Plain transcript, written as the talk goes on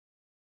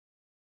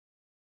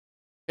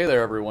Hey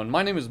there everyone,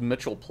 my name is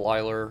Mitchell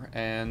Plyler,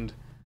 and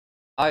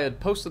I had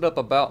posted up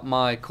about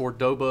my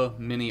Cordoba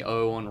Mini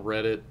O on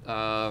Reddit.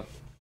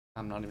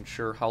 I'm not even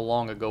sure how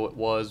long ago it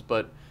was,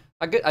 but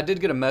I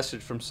did get a message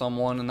from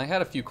someone, and they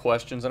had a few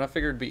questions, and I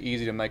figured it'd be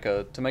easy to make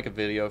a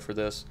video for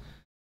this.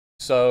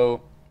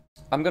 So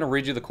I'm gonna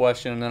read you the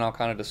question, and then I'll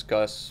kind of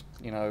discuss,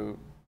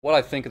 what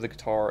I think of the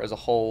guitar as a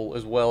whole,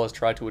 as well as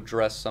try to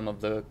address some of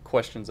the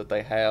questions that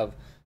they have,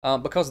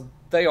 because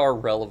they are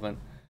relevant.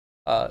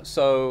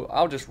 So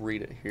I'll just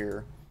read it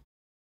here.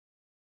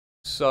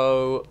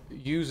 So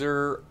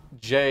user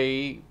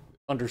J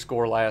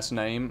underscore last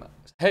name.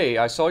 Hey,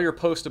 I saw your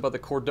post about the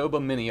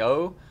Cordoba Mini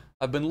O.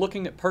 I've been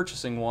looking at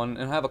purchasing one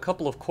and have a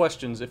couple of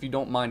questions if you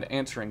don't mind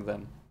answering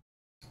them.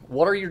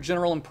 What are your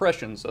general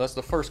impressions? So that's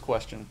the first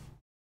question.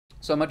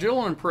 So my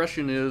general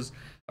impression is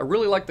I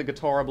really like the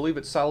guitar. I believe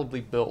it's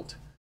solidly built.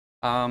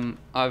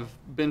 I've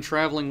been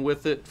traveling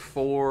with it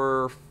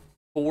for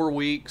 4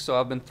 weeks, so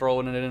I've been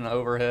throwing it in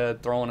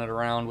overhead, throwing it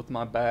around with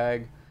my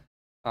bag.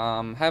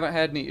 Haven't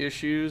had any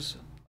issues.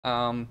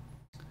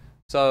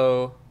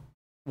 So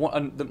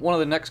one of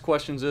the next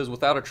questions is,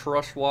 without a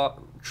truss rod,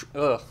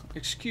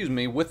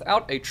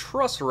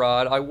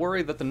 I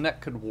worry that the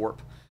neck could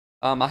warp.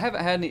 I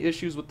haven't had any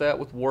issues with that,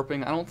 with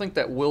warping. I don't think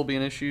that will be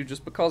an issue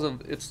just because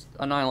of it's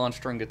a nylon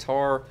string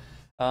guitar.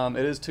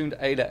 It is tuned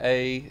A to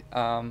A.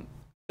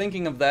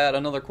 Thinking of that,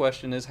 another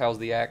question is, how's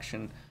the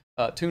action?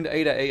 Tuned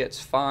A to A, it's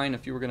fine.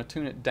 If you were going to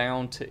tune it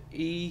down to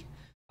E,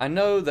 I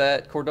know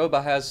that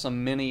Cordoba has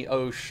some Mini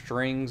O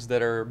strings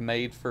that are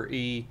made for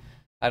E.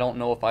 I don't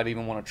know if I'd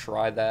even want to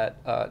try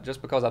that,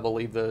 just because I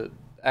believe the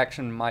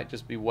action might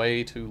just be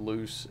way too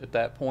loose at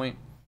that point.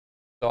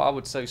 So I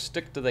would say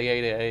stick to the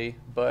A to A,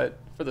 but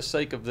for the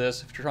sake of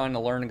this, if you're trying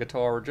to learn a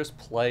guitar or just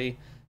play,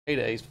 A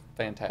to A is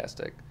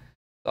fantastic.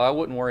 So I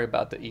wouldn't worry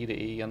about the E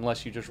to E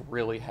unless you just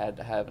really had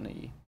to have an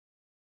E.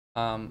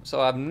 So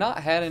I've not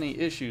had any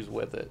issues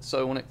with it.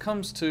 So when it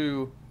comes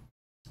to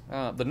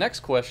the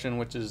next question,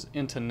 which is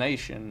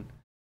intonation,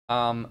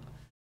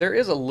 there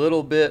is a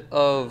little bit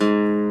of,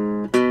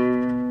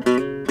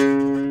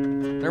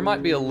 there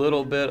might be a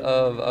little bit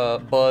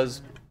of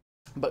buzz,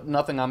 but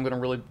nothing I'm going to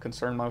really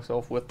concern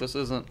myself with. This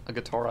isn't a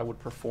guitar I would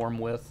perform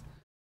with.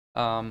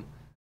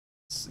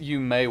 You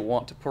may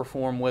want to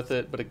perform with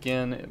it, but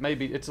again,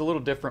 it's a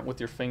little different with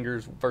your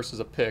fingers versus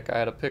a pick. I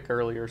had a pick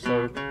earlier,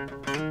 so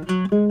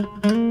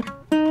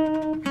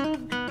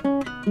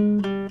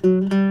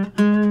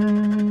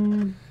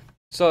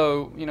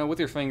with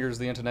your fingers,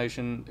 the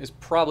intonation is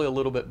probably a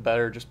little bit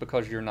better just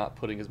because you're not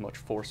putting as much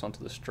force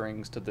onto the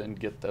strings to then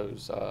get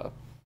those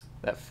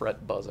that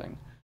fret buzzing.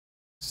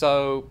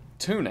 So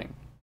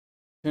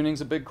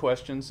tuning's a big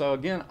question. So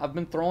again, I've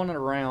been throwing it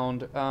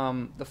around.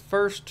 The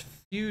first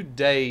few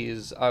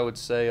days, I would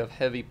say, of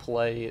heavy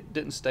play, it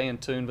didn't stay in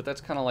tune, but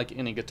that's kind of like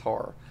any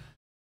guitar.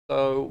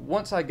 So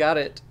once I got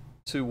it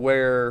to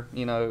where,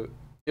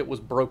 it was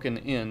broken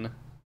in,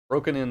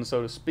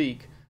 so to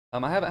speak,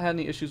 I haven't had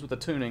any issues with the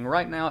tuning.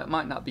 Right now, it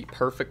might not be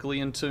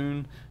perfectly in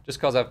tune, just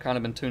because I've kind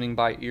of been tuning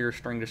by ear,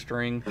 string to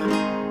string.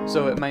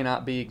 So it may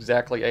not be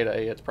exactly A to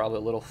A, it's probably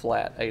a little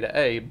flat A to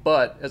A,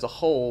 but as a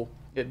whole,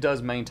 it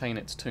does maintain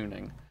its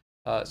tuning.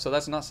 So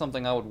that's not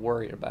something I would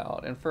worry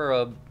about. And for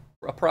a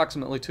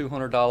approximately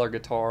 $200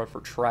 guitar for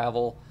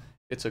travel,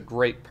 it's a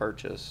great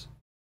purchase.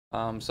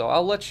 So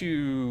I'll let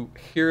you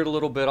hear it a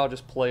little bit. I'll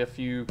just play a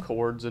few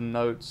chords and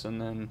notes, and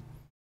then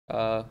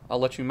I'll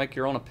let you make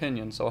your own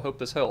opinion, so I hope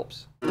this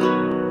helps.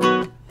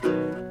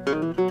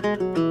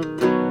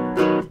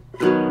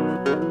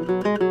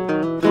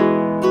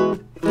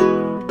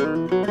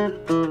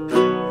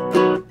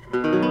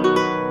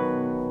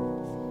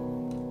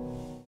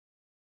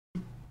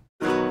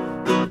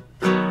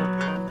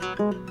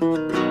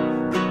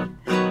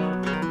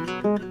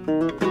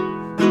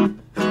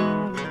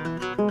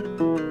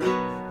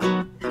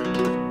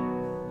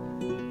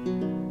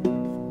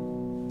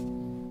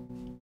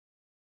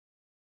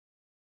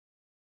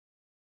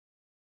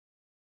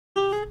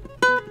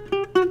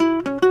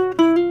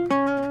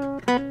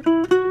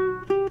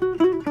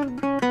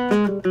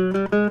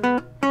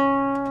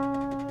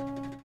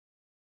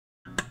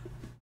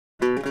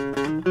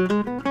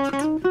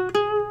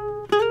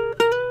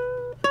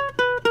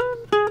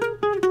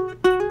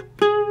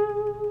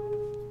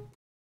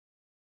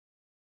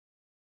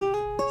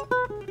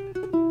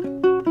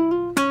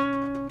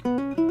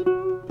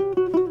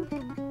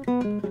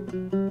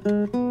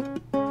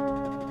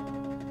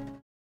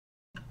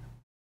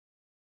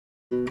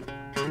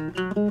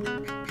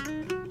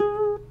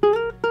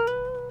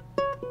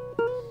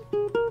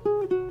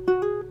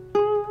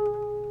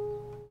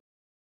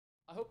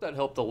 I hope that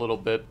helped a little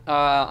bit.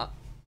 I'm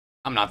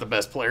not the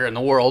best player in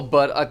the world,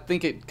 but I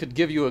think it could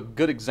give you a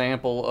good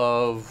example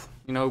of,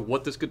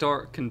 what this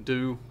guitar can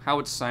do, how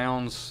it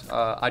sounds.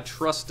 I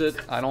trust it.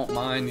 I don't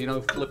mind,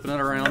 flipping it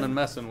around and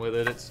messing with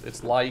it.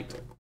 It's light,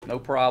 no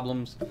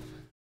problems.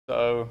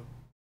 So,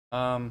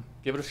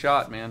 give it a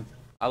shot, man.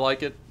 I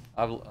like it.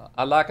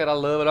 I like it. I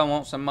love it. I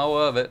want some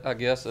more of it, I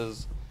guess,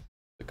 as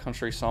the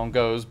country song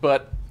goes.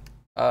 But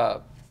I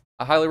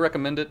highly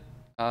recommend it.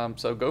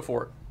 So go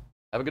for it.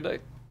 Have a good day.